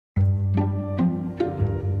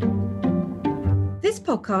This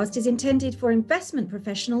podcast is intended for investment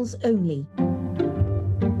professionals only.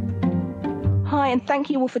 Hi, and thank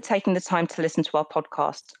you all for taking the time to listen to our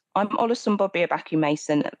podcast. I'm Olasumbo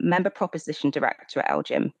Biobaku-Mason, Member Proposition Director at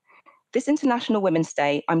LGIM. This International Women's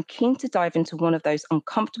Day, I'm keen to dive into one of those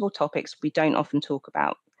uncomfortable topics we don't often talk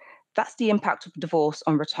about. That's the impact of divorce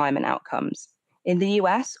on retirement outcomes. In the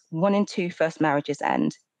US, 1 in 2 first marriages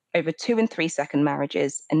end, over 2 in 3 second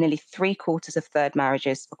marriages, and nearly 3/4 of third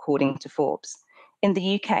marriages, according to Forbes. In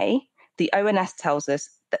the UK, the ONS tells us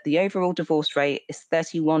that the overall divorce rate is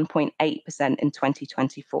 31.8% in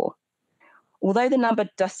 2024. Although the number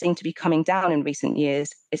does seem to be coming down in recent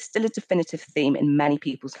years, it's still a definitive theme in many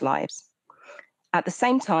people's lives. At the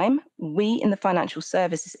same time, we in the financial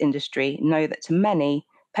services industry know that to many,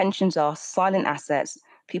 pensions are silent assets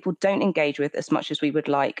people don't engage with as much as we would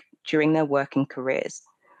like during their working careers.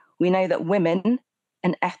 We know that women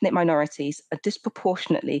and ethnic minorities are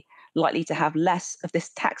disproportionately likely to have less of this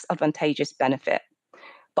tax advantageous benefit.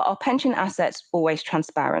 But are pension assets always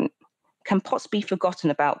transparent? Can pots be forgotten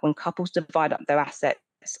about when couples divide up their assets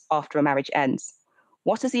after a marriage ends?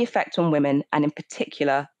 What is the effect on women, and in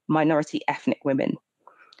particular, minority ethnic women?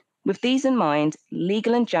 With these in mind,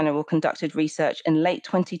 Legal & General conducted research in late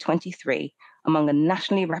 2023 among a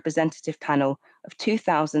nationally representative panel of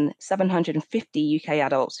 2,750 UK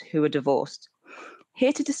adults who are divorced.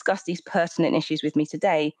 Here to discuss these pertinent issues with me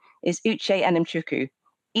today is Uche Enemchukwu,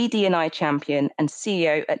 ED&I champion and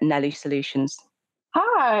CEO at Nelu Solutions.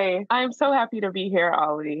 Hi, I'm so happy to be here,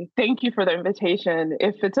 Ollie. Thank you for the invitation.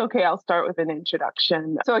 If it's okay, I'll start with an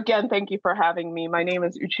introduction. So again, thank you for having me. My name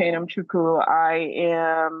is Uche Enemchukwu. I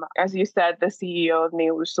am, as you said, the CEO of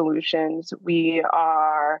Nelu Solutions. We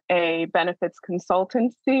are a benefits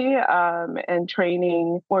consultancy and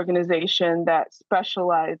training organization that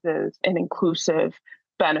specializes in inclusive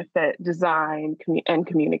benefit design and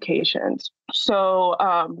communications. So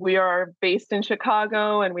we are based in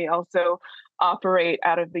Chicago, and we also operate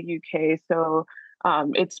out of the UK. So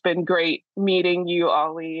it's been great meeting you,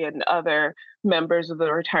 Ollie, and other members of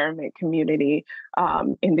the retirement community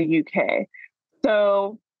in the UK.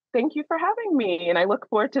 So thank you for having me, and I look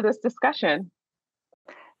forward to this discussion.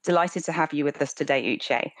 Delighted to have you with us today,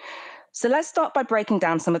 Uche. So let's start by breaking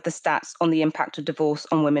down some of the stats on the impact of divorce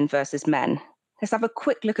on women versus men. Let's have a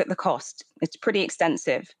quick look at the cost. It's pretty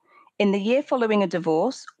extensive. In the year following a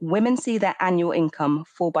divorce, women see their annual income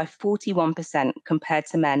fall by 41% compared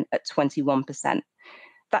to men at 21%.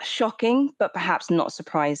 That's shocking, but perhaps not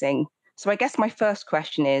surprising. So I guess my first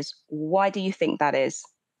question is, why do you think that is?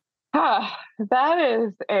 That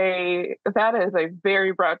is a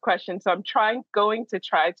very broad question. So I'm going to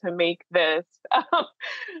try to make this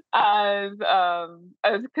as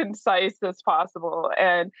concise as possible.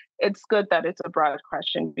 And it's good that it's a broad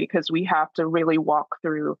question because we have to really walk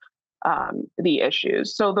through the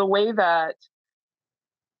issues. So the way that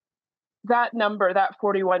number, that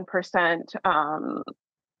 41%,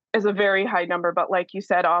 is a very high number. But like you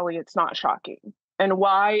said, Ollie, it's not shocking. And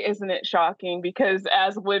why isn't it shocking? Because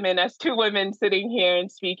as women, as two women sitting here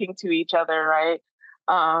and speaking to each other, right,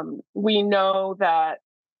 we know that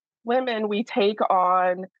women, we take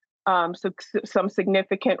on some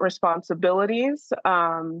significant responsibilities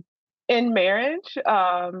in marriage,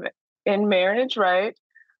 right?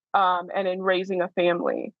 And in raising a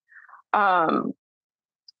family. And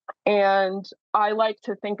I like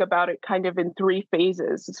to think about it kind of in 3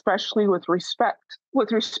 phases, especially with respect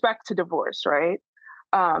to divorce, right?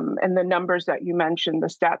 And the numbers that you mentioned, the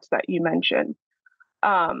stats that you mentioned.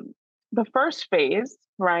 The first phase,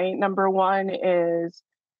 right? Number 1 is,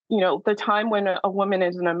 the time when a woman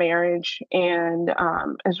is in a marriage and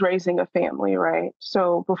is raising a family, right?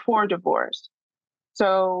 So before divorce.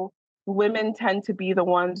 So women tend to be the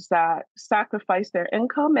ones that sacrifice their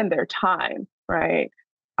income and their time, right?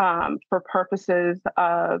 For purposes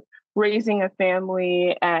of raising a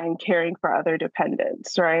family and caring for other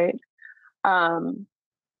dependents, right?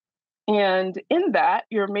 And in that,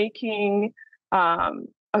 you're making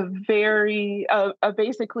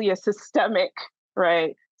basically a systemic,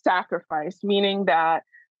 right, sacrifice, meaning that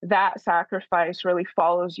sacrifice really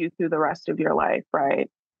follows you through the rest of your life, right?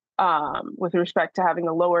 With respect to having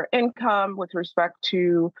a lower income, with respect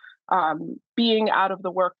to being out of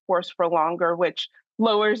the workforce for longer, which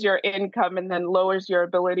lowers your income and then lowers your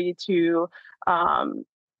ability to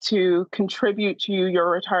contribute to your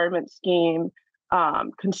retirement scheme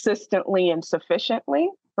consistently and sufficiently,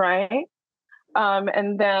 right?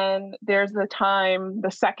 And then there's the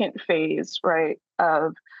second phase, right,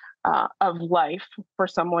 of life for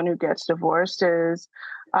someone who gets divorced is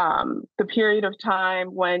the period of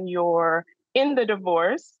time when you're in the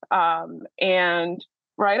divorce and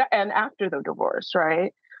right? And after the divorce,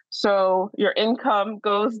 right? So your income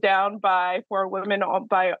goes down for women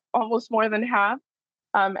by almost more than half,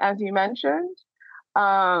 as you mentioned.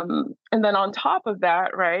 And then on top of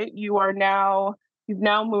that, right, you've now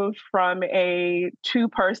moved from a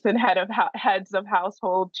two-person heads of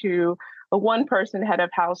household to a one-person head of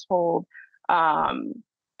household,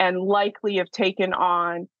 and likely have taken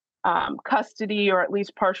on custody or at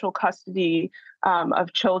least partial custody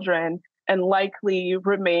of children, and likely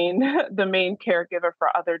remain the main caregiver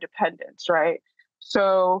for other dependents, right?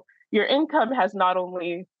 So your income has not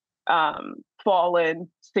only fallen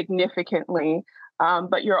significantly,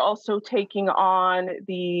 but you're also taking on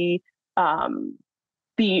the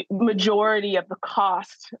majority of the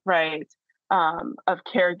cost, right, of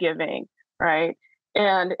caregiving, right?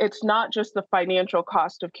 And it's not just the financial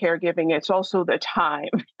cost of caregiving, it's also the time.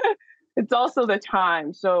 It's also the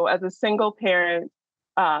time. So as a single parent,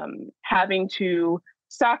 having to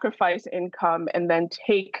sacrifice income and then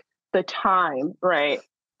take the time, right,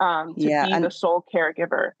 to be the sole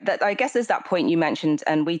caregiver. That, I guess, is that point you mentioned,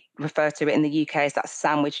 and we refer to it in the UK as that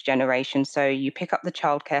sandwich generation. So you pick up the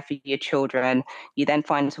childcare for your children, you then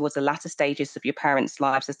find towards the latter stages of your parents'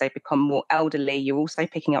 lives as they become more elderly, you're also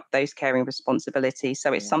picking up those caring responsibilities.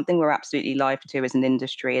 So it's something we're absolutely live to as an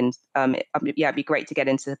industry. And it'd be great to get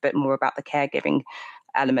into a bit more about the caregiving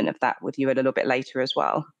element of that with you a little bit later as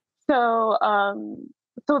well. So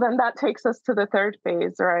then that takes us to the third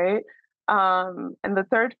phase, right? And the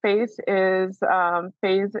third phase is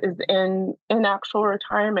in actual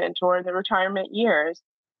retirement or the retirement years.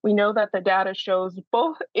 We know that the data shows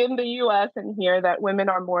both in the US and here that women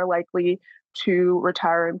are more likely to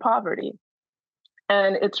retire in poverty.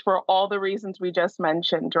 And it's for all the reasons we just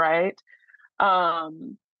mentioned, right?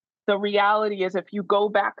 The reality is, if you go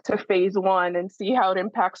back to phase one and see how it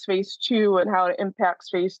impacts phase two and how it impacts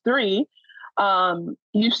phase three,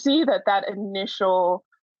 you see that initial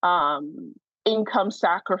income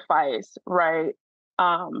sacrifice, right,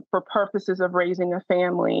 for purposes of raising a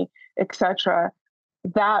family, etc.,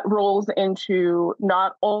 that rolls into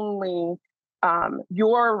not only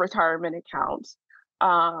your retirement accounts,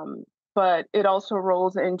 but it also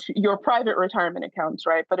rolls into your private retirement accounts,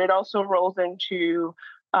 right? But it also rolls into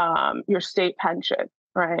your state pension,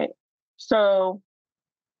 right? So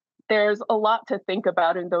there's a lot to think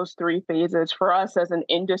about in those three phases for us as an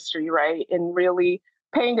industry, right? And really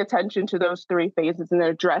paying attention to those three phases and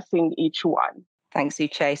addressing each one. Thanks,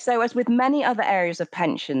 Uche. So as with many other areas of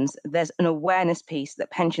pensions, there's an awareness piece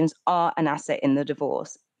that pensions are an asset in the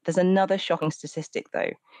divorce. There's another shocking statistic,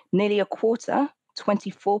 though. Nearly a quarter,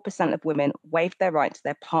 24% of women waived their right to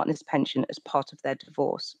their partner's pension as part of their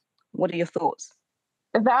divorce. What are your thoughts?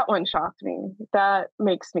 That one shocked me. That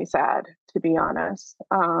makes me sad, to be honest.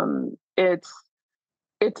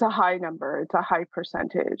 It's a high number. It's a high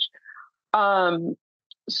percentage.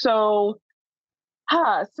 So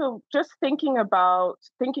just thinking about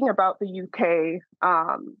the UK,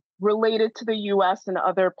 related to the US and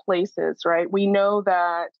other places, right? We know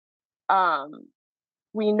that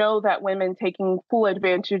women taking full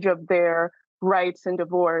advantage of their rights in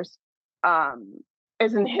divorce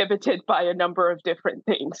is inhibited by a number of different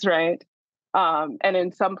things, right? And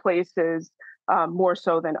in some places, more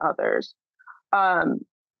so than others.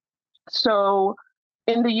 So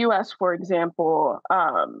in the US, for example,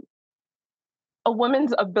 a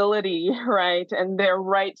woman's ability, right, and their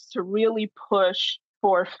rights to really push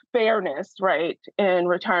for fairness, right, in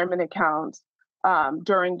retirement accounts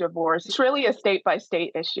during divorce, it's really a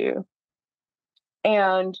state-by-state issue.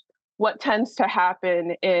 And what tends to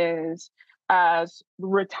happen is, as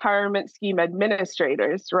retirement scheme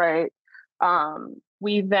administrators, right,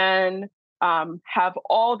 we then have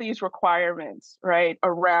all these requirements, right,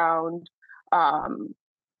 around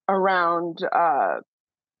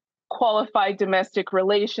qualified domestic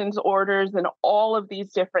relations orders and all of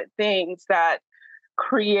these different things that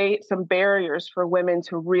create some barriers for women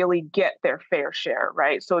to really get their fair share,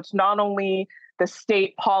 right? So it's not only the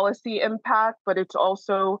state policy impact, but it's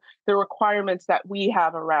also the requirements that we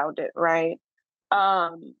have around it, right?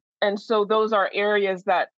 And so those are areas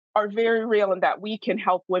that are very real and that we can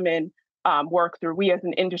help women work through. We as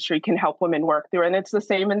an industry can help women work through. And it's the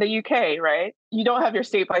same in the UK, right? You don't have your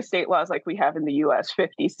state-by-state laws like we have in the US,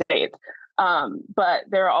 50 states. But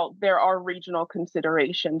there are regional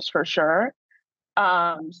considerations for sure.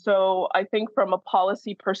 So I think from a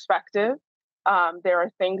policy perspective, there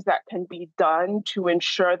are things that can be done to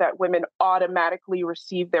ensure that women automatically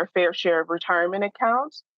receive their fair share of retirement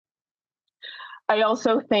accounts. I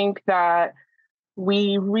also think that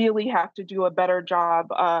we really have to do a better job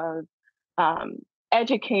of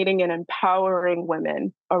educating and empowering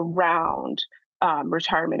women around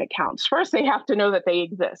retirement accounts. First, they have to know that they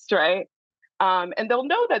exist, right? And they'll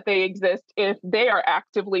know that they exist if they are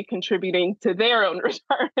actively contributing to their own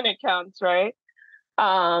retirement accounts, right?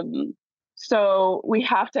 So we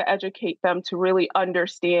have to educate them to really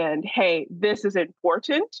understand, hey, this is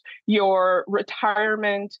important. Your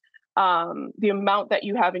retirement, the amount that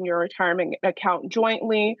you have in your retirement account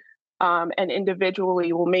jointly and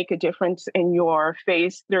individually will make a difference in your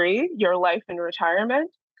phase 3, your life in retirement.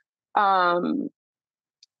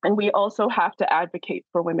 And we also have to advocate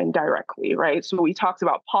for women directly, right? So we talked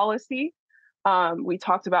about policy, we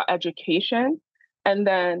talked about education, and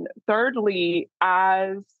then thirdly,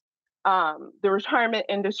 as the retirement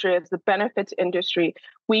industry, as the benefits industry,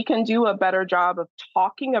 we can do a better job of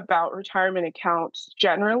talking about retirement accounts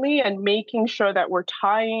generally and making sure that we're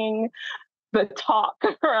tying the talk,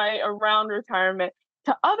 right, around retirement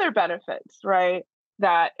to other benefits, right,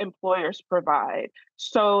 that employers provide,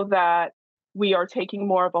 so that we are taking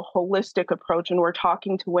more of a holistic approach and we're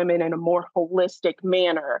talking to women in a more holistic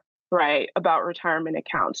manner, right, about retirement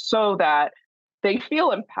accounts so that they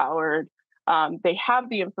feel empowered. They have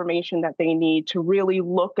the information that they need to really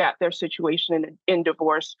look at their situation in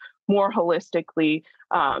divorce more holistically,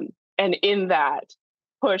 and in that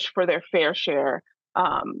push for their fair share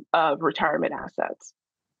of retirement assets.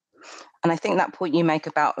 And I think that point you make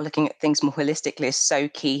about looking at things more holistically is so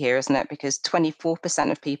key here, isn't it? Because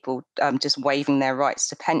 24% of people just waiving their rights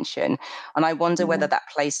to pension. And I wonder whether that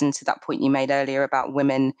plays into that point you made earlier about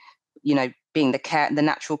women, being the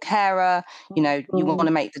natural carer. You want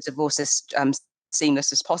to make the divorce as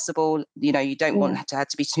seamless as possible. You don't want to have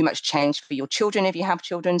to be too much change for your children if you have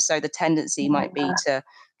children. So the tendency might be to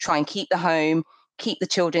try and keep the home, keep the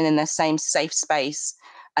children in their same safe space.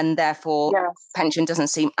 And therefore, pension doesn't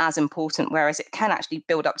seem as important, whereas it can actually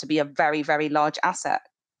build up to be a very, very large asset.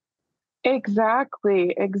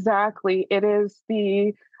 Exactly. It is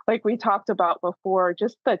like we talked about before,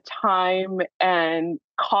 just the time and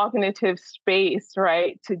cognitive space,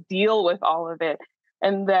 right, to deal with all of it.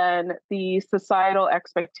 And then the societal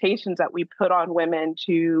expectations that we put on women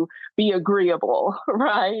to be agreeable,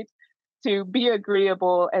 right, to be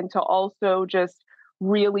agreeable and to also just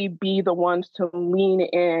really be the ones to lean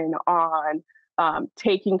in on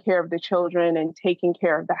taking care of the children and taking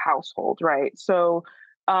care of the household, right? So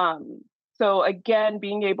again,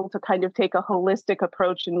 being able to kind of take a holistic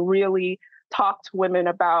approach and really talk to women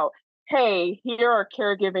about, hey, here are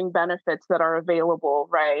caregiving benefits that are available,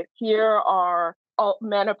 right? Here are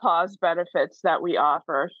menopause benefits that we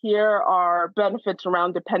offer. Here are benefits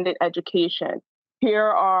around dependent education. Here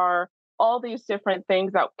are all these different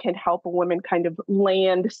things that can help a woman kind of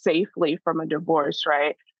land safely from a divorce,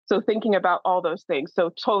 right? So thinking about all those things.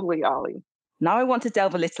 So totally, Ollie. Now I want to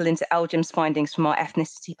delve a little into LGIM's findings from our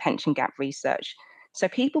ethnicity pension gap research. So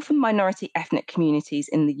people from minority ethnic communities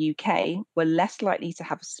in the UK were less likely to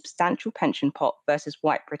have a substantial pension pot versus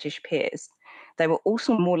white British peers. They were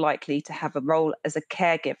also more likely to have a role as a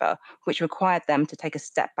caregiver, which required them to take a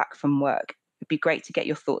step back from work. It'd be great to get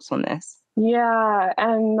your thoughts on this. Yeah,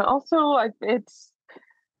 and also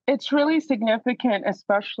it's really significant,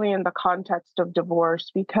 especially in the context of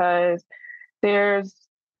divorce, because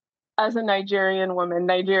as a Nigerian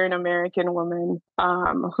American woman,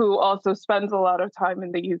 who also spends a lot of time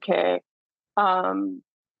in the UK,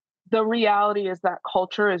 the reality is that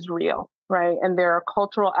culture is real, right? And there are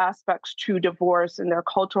cultural aspects to divorce and there are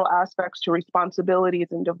cultural aspects to responsibilities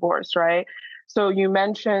in divorce, right? So you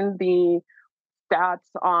mentioned the stats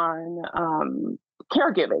on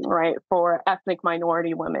caregiving, right, for ethnic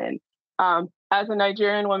minority women. As a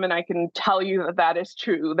Nigerian woman, I can tell you that is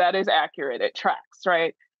true. That is accurate. It tracks,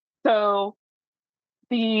 right? So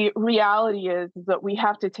the reality is that we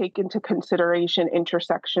have to take into consideration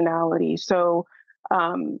intersectionality. So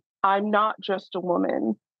I'm not just a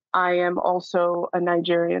woman. I am also a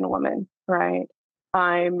Nigerian woman, right?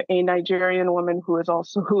 I'm a Nigerian woman who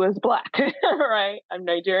is Black, right? I'm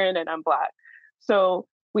Nigerian and I'm Black. So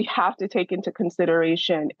we have to take into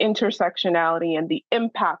consideration intersectionality and the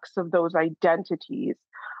impacts of those identities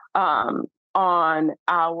on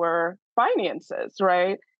our finances,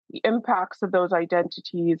 right? The impacts of those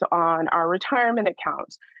identities on our retirement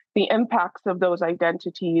accounts, the impacts of those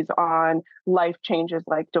identities on life changes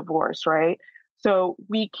like divorce, right? So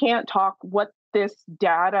we can't talk what this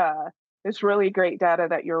really great data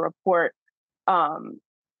that your report found,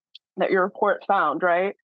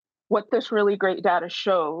 right? What this really great data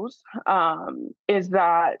shows is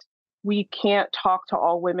that we can't talk to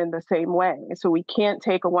all women the same way. So we can't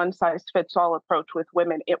take a one-size-fits-all approach with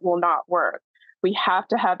women. It will not work. We have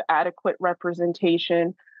to have adequate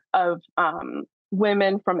representation of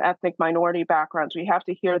women from ethnic minority backgrounds. We have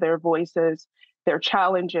to hear their voices, their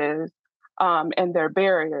challenges, and their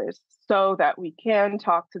barriers so that we can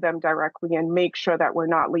talk to them directly and make sure that we're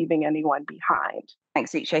not leaving anyone behind.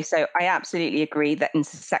 Thanks, Uche. So I absolutely agree that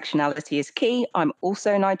intersectionality is key. I'm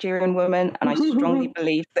also a Nigerian woman, and I strongly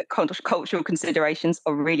believe that cultural considerations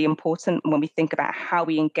are really important when we think about how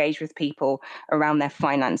we engage with people around their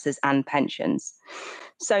finances and pensions.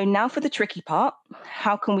 So now for the tricky part,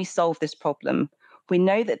 how can we solve this problem? We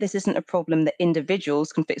know that this isn't a problem that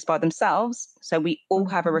individuals can fix by themselves, so we all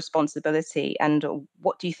have a responsibility. And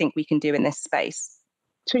what do you think we can do in this space?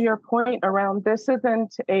 To your point around this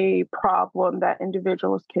isn't a problem that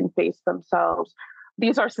individuals can face themselves.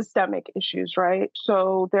 These are systemic issues, right?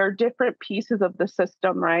 So there are different pieces of the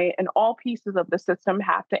system, right? And all pieces of the system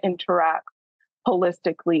have to interact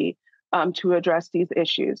holistically to address these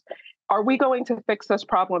issues. Are we going to fix this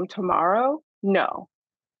problem tomorrow? No.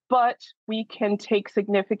 But we can take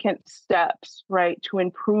significant steps, right, to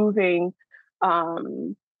improving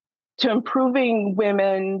women's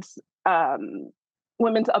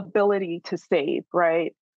ability to save,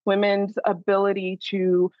 right? Women's ability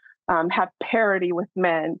to have parity with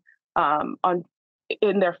men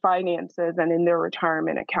in their finances and in their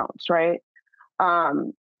retirement accounts, right?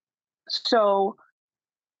 So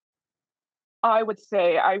I would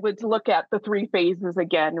say I would look at the 3 phases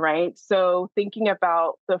again, right? So thinking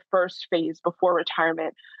about the first phase before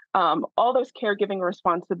retirement, all those caregiving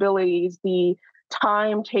responsibilities, the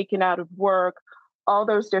time taken out of work, all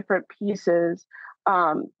those different pieces.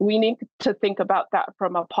 We need to think about that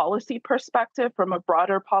from a policy perspective, from a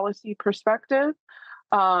broader policy perspective,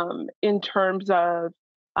 in terms of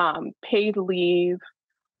paid leave,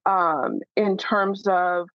 in terms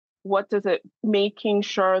of what does it, making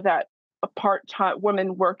sure that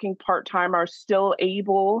women working part-time are still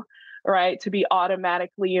able, right, to be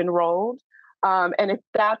automatically enrolled. And if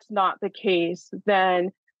that's not the case,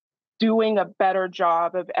 then doing a better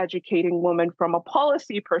job of educating women from a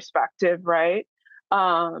policy perspective, right,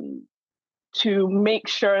 to make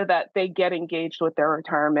sure that they get engaged with their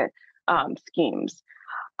retirement schemes.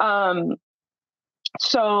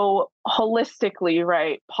 So holistically,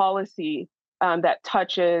 right, policy that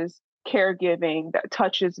touches caregiving, that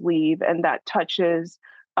touches leave, and that touches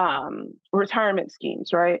retirement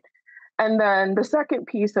schemes, right? And then the second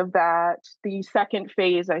piece of that, the second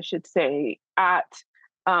phase, I should say, at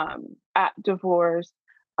divorce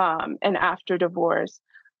and after divorce,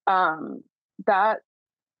 that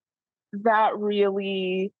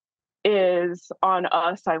really is on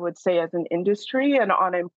us, I would say, as an industry and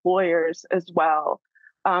on employers as well,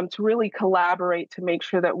 to really collaborate to make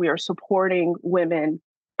sure that we are supporting women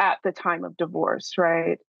at the time of divorce,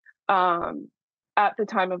 right? At the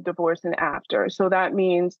time of divorce and after. So that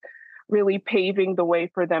means really paving the way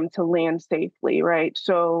for them to land safely, right?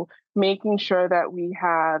 So making sure that we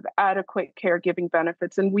have adequate caregiving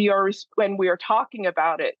benefits, and when we are talking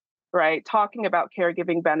about it, right, talking about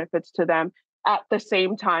caregiving benefits to them at the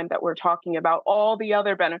same time that we're talking about all the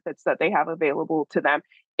other benefits that they have available to them,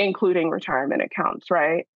 including retirement accounts,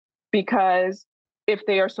 right? Because if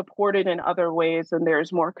they are supported in other ways, then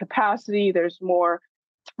there's more capacity, there's more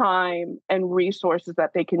time and resources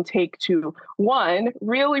that they can take to, one,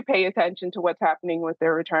 really pay attention to what's happening with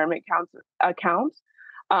their retirement accounts,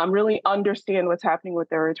 really understand what's happening with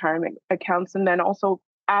their retirement accounts, and then also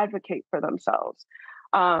advocate for themselves.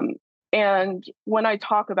 And when I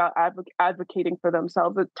talk about advocating for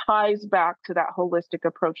themselves, it ties back to that holistic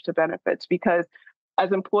approach to benefits, because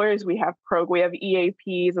as employers, we have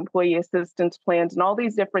EAPs, employee assistance plans, and all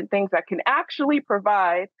these different things that can actually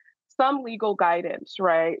provide some legal guidance,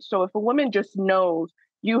 right? So if a woman just knows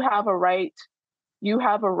you have a right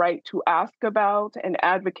to ask about and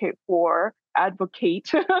advocate for your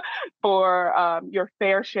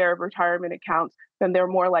fair share of retirement accounts, then they're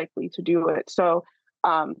more likely to do it. So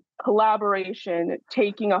collaboration,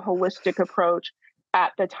 taking a holistic approach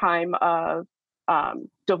at the time of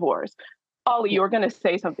divorce. Ollie, you were going to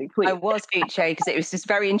say something, please. I was, Uche, because it was just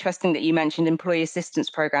very interesting that you mentioned employee assistance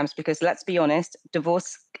programs, because let's be honest,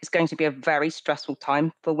 divorce is going to be a very stressful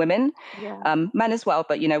time for women, men as well.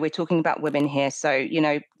 But, we're talking about women here. So,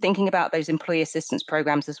 thinking about those employee assistance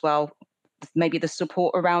programs as well, maybe the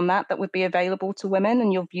support around that would be available to women,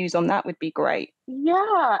 and your views on that would be great.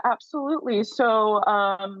 Yeah, absolutely. So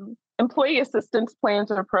employee assistance plans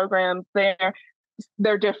or programs,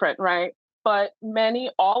 they're different, right? But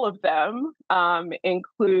all of them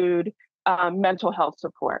include mental health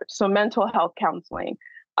support. So mental health counseling.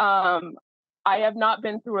 I have not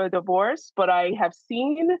been through a divorce, but I have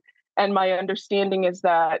seen, and my understanding is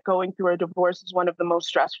that going through a divorce is one of the most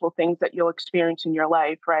stressful things that you'll experience in your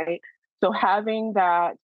life, right? So having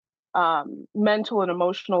that mental and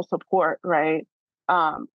emotional support, right,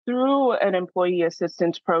 through an employee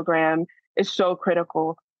assistance program is so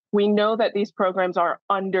critical. We know that these programs are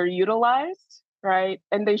underutilized, right?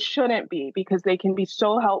 And they shouldn't be, because they can be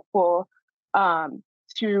so helpful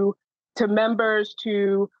to members,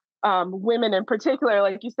 to women in particular.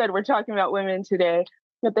 Like you said, we're talking about women today,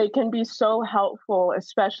 but they can be so helpful,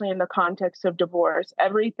 especially in the context of divorce.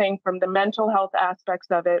 Everything from the mental health aspects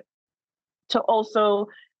of it to also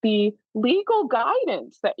the legal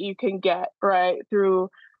guidance that you can get, right, through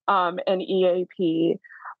an EAP.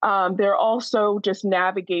 They're also just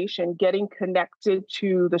navigation, getting connected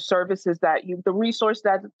to the services that the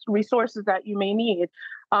resources that you may need,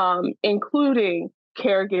 including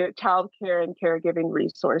childcare and caregiving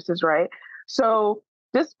resources, right? So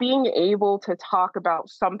just being able to talk about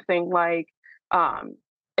something like an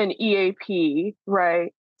EAP,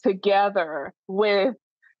 right, together with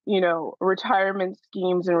retirement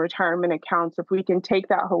schemes and retirement accounts, if we can take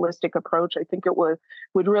that holistic approach, I think it would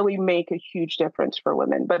really make a huge difference for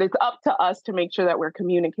women. But it's up to us to make sure that we're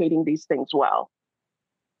communicating these things well.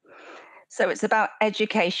 So it's about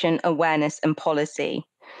education, awareness, and policy.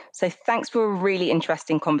 So thanks for a really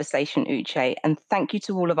interesting conversation, Uche, and thank you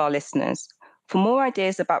to all of our listeners. For more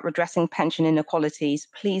ideas about redressing pension inequalities,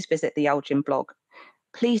 please visit the LGIM blog.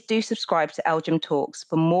 Please do subscribe to LGIM Talks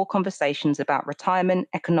for more conversations about retirement,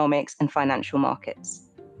 economics, and financial markets.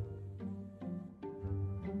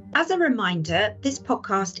 As a reminder, this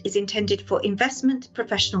podcast is intended for investment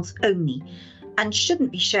professionals only and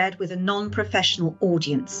shouldn't be shared with a non-professional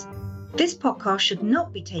audience. This podcast should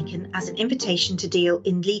not be taken as an invitation to deal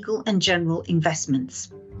in legal and general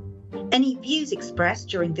investments. Any views expressed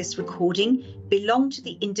during this recording belong to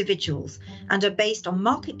the individuals and are based on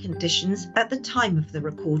market conditions at the time of the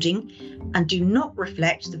recording and do not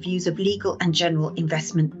reflect the views of legal and general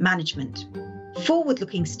investment management.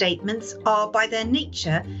 Forward-looking statements are by their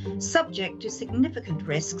nature subject to significant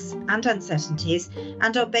risks and uncertainties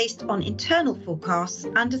and are based on internal forecasts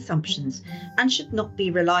and assumptions and should not be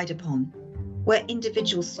relied upon. Where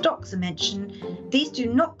individual stocks are mentioned, these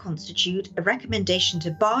do not constitute a recommendation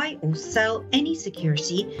to buy or sell any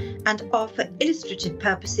security and are for illustrative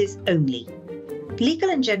purposes only.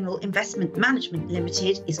 Legal and General Investment Management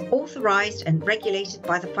Limited is authorised and regulated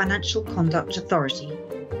by the Financial Conduct Authority.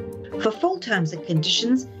 For full terms and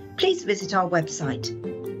conditions, please visit our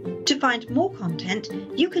website. To find more content,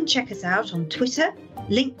 you can check us out on Twitter,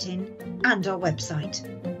 LinkedIn, and our website.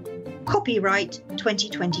 Copyright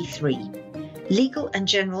 2023. Legal and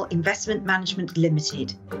General Investment Management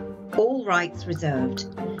Limited. All rights reserved.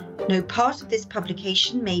 No part of this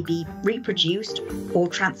publication may be reproduced or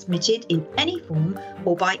transmitted in any form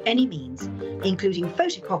or by any means, including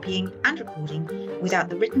photocopying and recording, without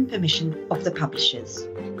the written permission of the publishers.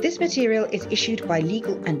 This material is issued by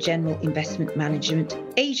Legal and General Investment Management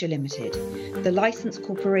Asia Limited, the Licence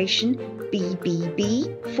Corporation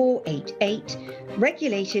BBB 488,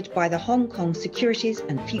 regulated by the Hong Kong Securities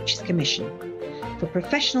and Futures Commission, for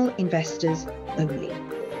professional investors only.